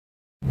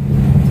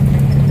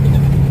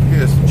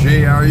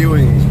JR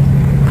Ewing's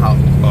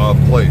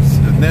place,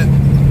 isn't it?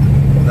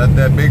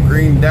 That big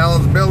green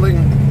Dallas building.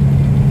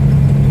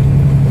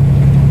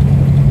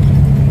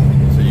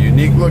 It's a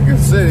unique looking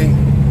city.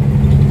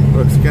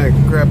 Looks kind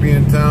of crappy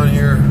in town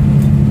here.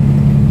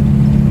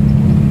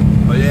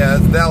 But yeah,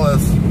 it's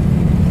Dallas. It's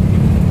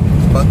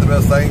about the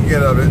best I can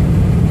get of it.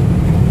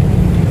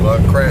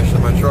 Without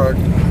crashing my truck.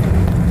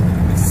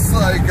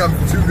 Psych, I'm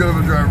too good of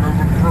a driver. I'm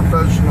a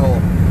professional.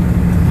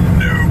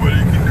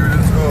 Nobody can do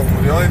this. Oh,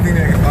 the only thing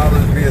that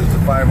bothers me is the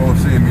 5.0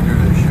 seeing me do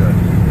this shit.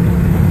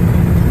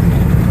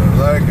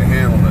 I can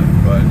handle it,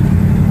 but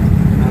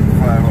not the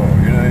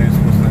 5.0. You know, you're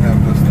supposed to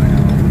have this thing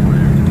on for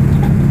you.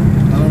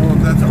 I don't know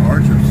if that's an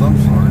arch of some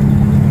sort.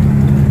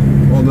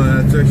 Well, no,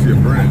 that's actually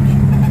a bridge.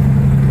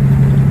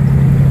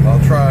 I'll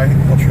try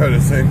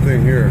the same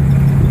thing here.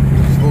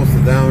 I'm supposed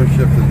to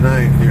downshift to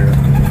 9 here,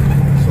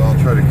 so I'll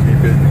try to keep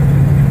it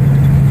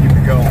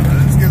going.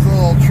 This gets a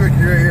little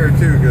trickier here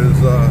too, because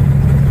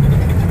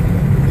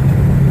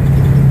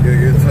gotta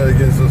get tight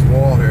against this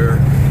wall here.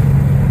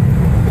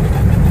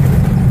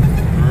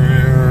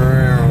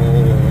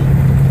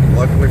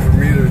 Luckily for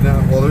me, there's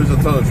not. Well, there's a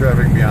ton of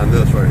traffic beyond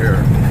this right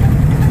here.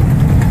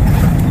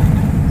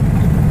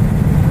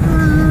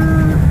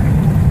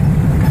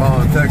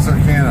 Following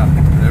Texarkana.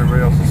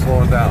 Everybody else is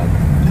slowing down.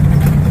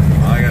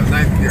 I got a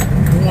knife here.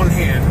 One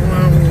hand.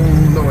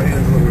 No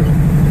hands on the wheel.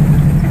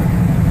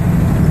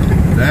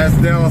 That's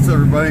Dallas,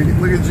 everybody.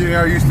 Look at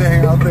JR. Used to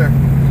hang out there.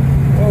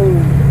 Oh.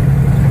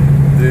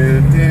 I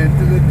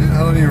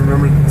don't even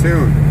remember the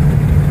tune. I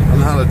don't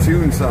know how the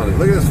tune sounded.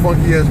 Look at this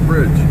funky ass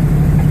bridge.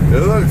 It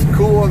looks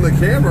cool on the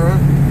camera,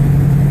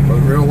 but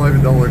in real life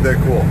it don't look that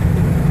cool.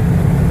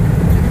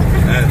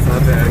 And it's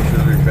not that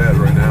actually bad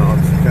right now.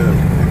 It's kind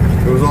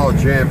of, it was all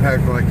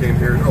jam-packed when I came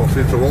here. Oh,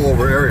 see, it's a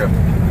rollover area.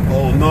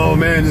 Oh no,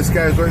 man, this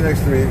guy's right next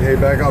to me. Hey,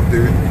 back up,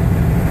 dude.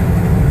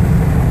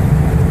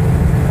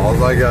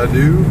 All I gotta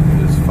do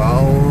is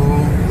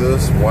follow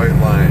this white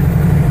line.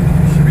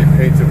 It should be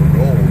painted with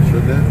gold,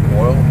 shouldn't it?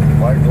 Oil,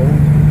 white gold.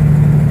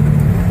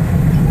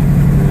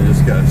 You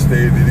just gotta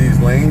stay to these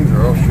lanes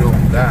or else you'll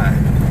die.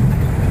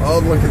 Oh,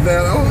 look at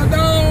that. Oh,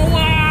 no!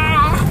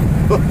 Ah!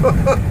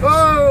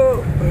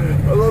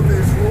 I love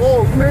these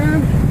walls,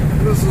 man.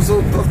 This is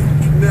so tough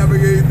to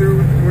navigate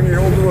through when you're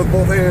holding with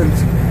both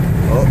hands.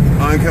 Oh,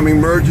 oncoming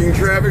merging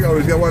traffic.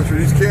 Always got to watch for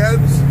these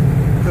cats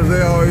because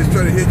they always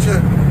try to hit you.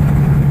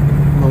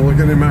 I'm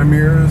looking in my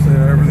mirrors and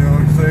everything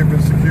looks safe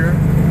and secure.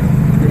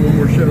 Get one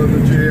more shot of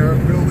the JR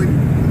building.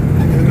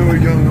 I know we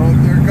got out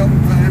there a couple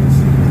times.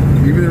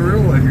 Even in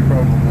real life, you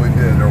probably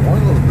did. Or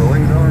one of those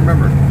buildings, I don't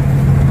remember.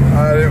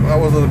 I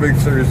wasn't a big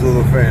series of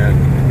the fan.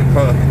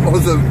 I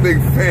was a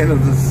big fan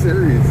of the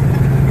series.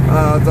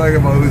 Talking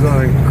about who's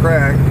on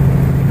crack.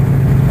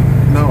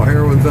 No,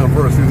 heroin's on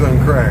first. Who's on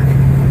crack?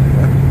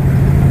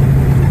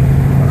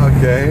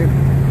 Okay.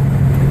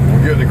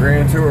 We're getting a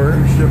grand tour.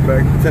 Ship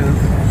back to 10th.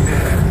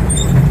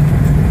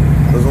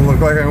 Doesn't look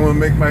like I want to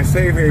make my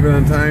safe haven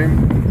on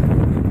time.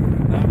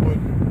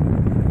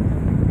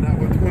 Not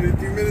with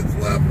 22 minutes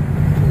left.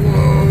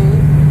 Whoa.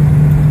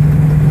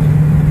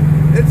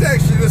 It's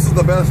actually, this is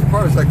the best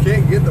parts. I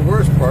can't get the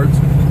worst parts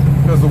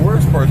because the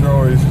worst parts are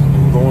always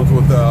the ones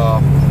with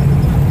the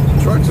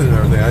trucks and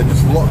everything. I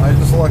just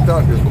lucked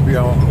out because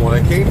when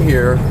I came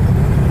here,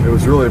 it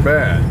was really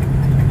bad.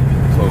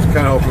 So I was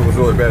kind of hoping it was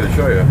really bad to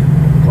show you.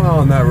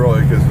 Well, not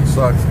really, because it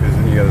sucks because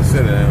then you got to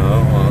sit in it. I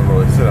don't want to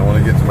really sit. I want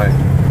to get to my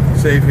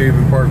safe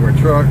haven, park my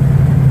truck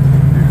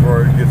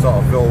before it gets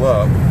all filled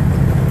up.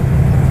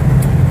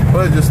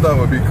 But I just thought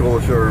it would be cool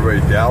to show everybody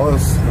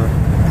Dallas.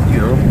 You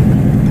know,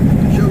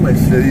 show my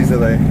cities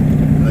that I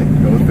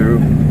can go through,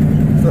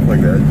 stuff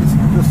like that.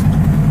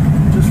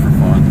 Just for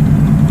fun.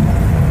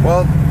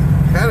 Well,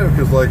 kind of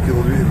because like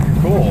it'll be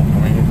cool.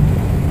 I mean,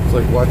 it's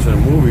like watching a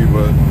movie,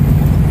 but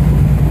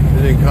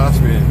it didn't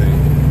cost me anything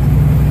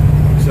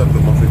except the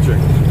monthly check.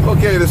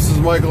 Okay, this is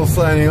Michael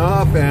signing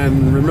off,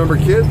 and remember,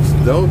 kids,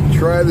 don't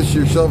try this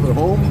yourself at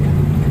home.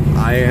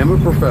 I am a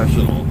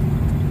professional.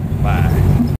 Bye.